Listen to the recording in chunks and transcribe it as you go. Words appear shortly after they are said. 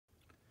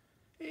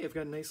Hey, I've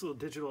got a nice little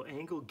digital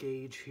angle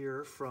gauge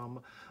here from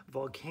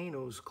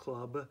Volcanoes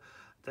Club.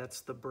 That's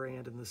the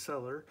brand in the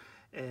seller.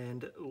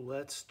 And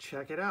let's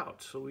check it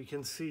out. So we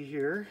can see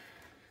here,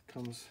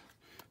 comes,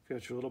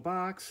 got your little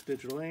box,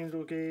 digital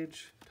angle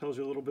gauge, tells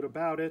you a little bit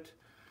about it.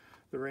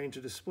 The range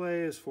of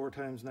display is 4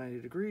 times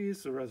 90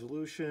 degrees. The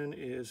resolution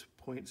is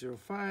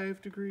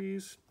 0.05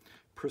 degrees.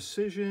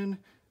 Precision,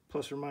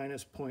 plus or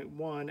minus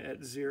 0.1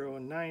 at 0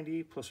 and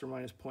 90, plus or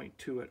minus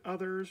 0.2 at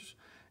others.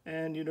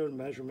 And you know,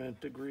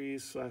 measurement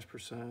degrees /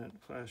 percent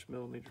 /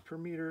 millimeters per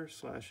meter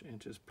 /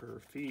 inches per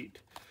feet.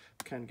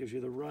 Kind of gives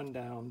you the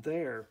rundown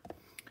there.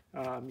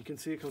 You can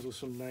see it comes with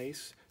some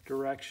nice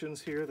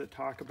directions here that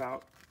talk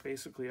about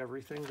basically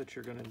everything that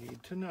you're going to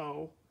need to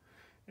know.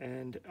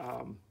 And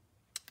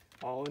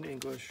all in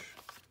English,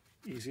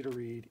 easy to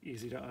read,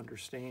 easy to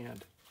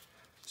understand.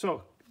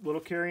 So,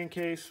 little carrying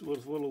case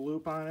with a little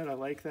loop on it. I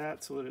like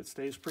that so that it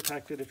stays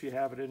protected if you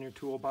have it in your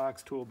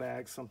toolbox, tool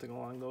bag, something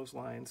along those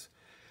lines.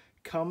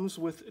 Comes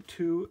with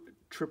 2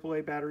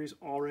 AAA batteries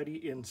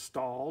already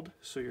installed,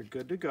 so you're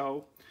good to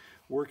go.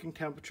 Working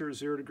temperature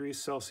 0 degrees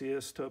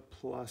Celsius to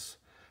plus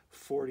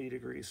 40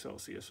 degrees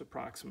Celsius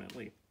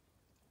approximately.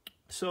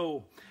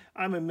 So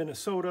I'm in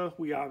Minnesota.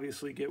 We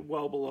obviously get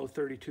well below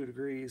 32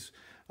 degrees.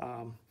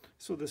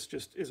 So this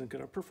just isn't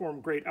going to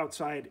perform great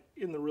outside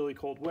in the really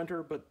cold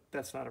winter, but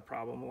that's not a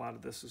problem. A lot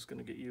of this is going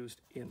to get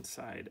used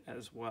inside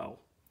as well.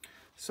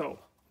 So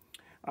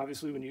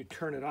obviously when you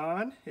turn it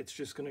on, it's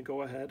just going to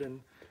go ahead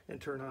and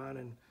turn on,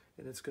 and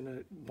it's going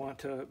to want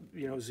to,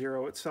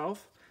 zero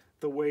itself.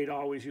 The way to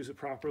always use it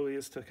properly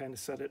is to kind of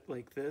set it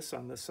like this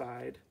on the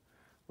side,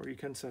 or you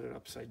can set it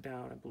upside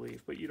down, I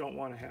believe, but you don't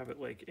want to have it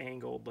like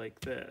angled like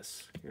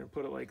this. You're going to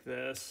put it like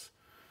this,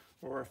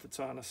 or if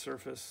it's on a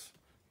surface,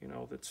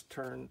 that's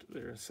turned,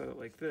 they're going to set it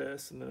like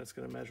this, and then it's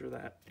going to measure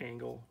that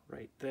angle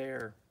right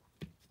there.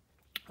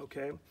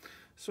 Okay,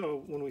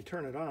 so when we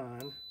turn it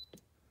on,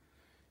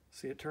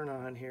 see it turn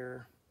on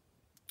here,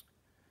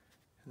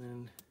 and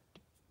then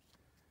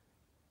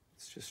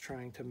it's just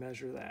trying to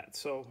measure that.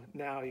 So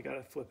now you got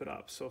to flip it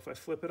up. So if I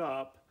flip it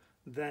up,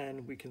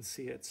 then we can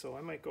see it. So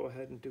I might go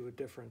ahead and do a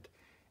different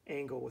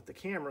angle with the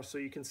camera so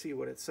you can see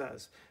what it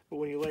says. But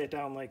when you lay it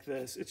down like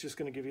this, it's just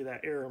going to give you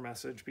that error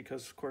message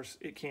because, of course,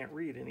 it can't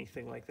read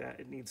anything like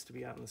that. It needs to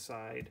be on the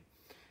side,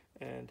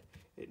 and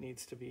it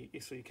needs to be,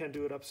 so you can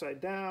do it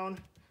upside down.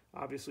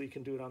 Obviously, you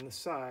can do it on the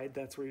side.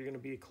 That's where you're going to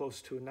be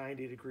close to a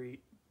 90-degree,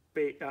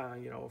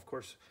 of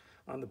course,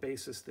 on the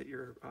basis that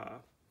your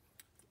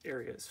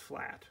area is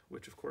flat,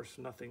 which, of course,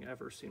 nothing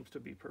ever seems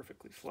to be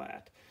perfectly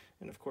flat.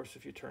 And of course,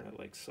 if you turn it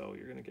like so,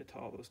 you're going to get to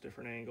all those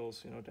different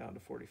angles, down to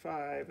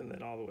 45 and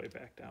then all the way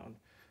back down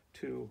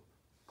to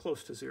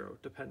close to 0,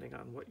 depending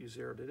on what you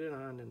zeroed it in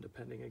on and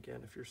depending,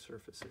 again, if your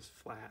surface is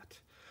flat.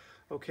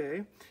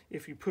 Okay,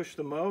 if you push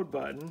the mode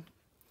button,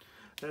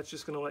 that's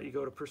just going to let you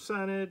go to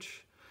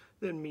percentage,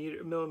 then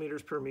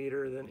millimeters per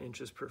meter, then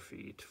inches per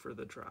feet for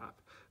the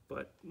drop.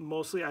 But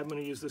mostly I'm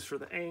going to use this for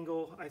the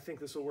angle. I think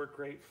this will work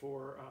great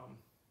for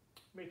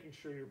making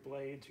sure your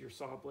blades, your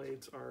saw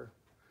blades are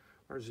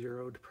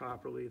zeroed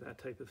properly, that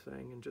type of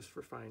thing, and just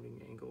for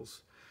finding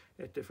angles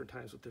at different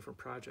times with different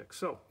projects.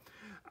 So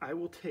I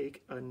will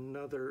take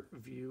another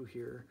view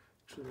here.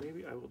 Actually,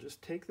 maybe I will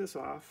just take this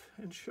off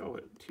and show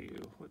it to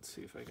you. Let's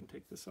see if I can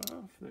take this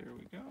off. There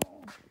we go.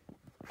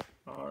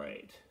 All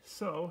right,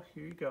 so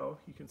here you go.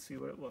 You can see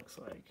what it looks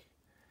like.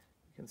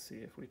 You can see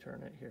if we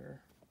turn it here,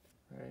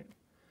 right?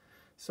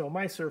 So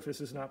my surface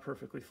is not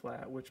perfectly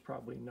flat, which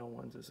probably no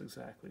one's is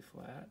exactly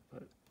flat,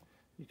 but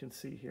you can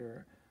see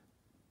here,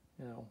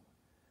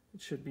 it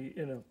should be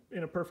in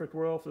a perfect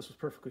world. If this was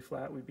perfectly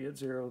flat, we'd be at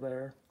 0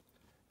 there,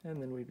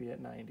 and then we'd be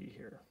at 90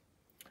 here.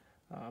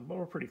 But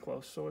we're pretty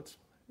close, so it's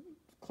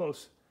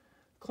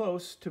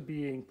close to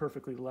being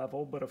perfectly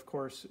level, but of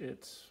course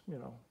it's,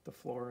 the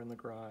floor in the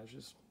garage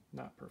is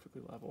not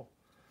perfectly level.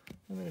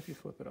 And then if you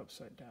flip it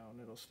upside down,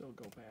 it'll still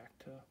go back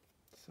to,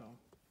 so.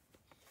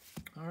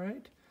 All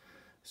right,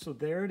 so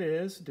there it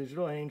is,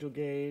 digital angel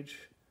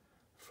gauge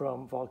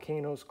from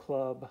Volcanoes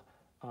Club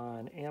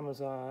on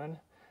Amazon.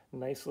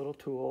 Nice little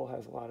tool,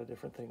 has a lot of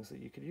different things that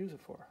you could use it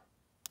for.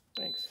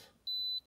 Thanks.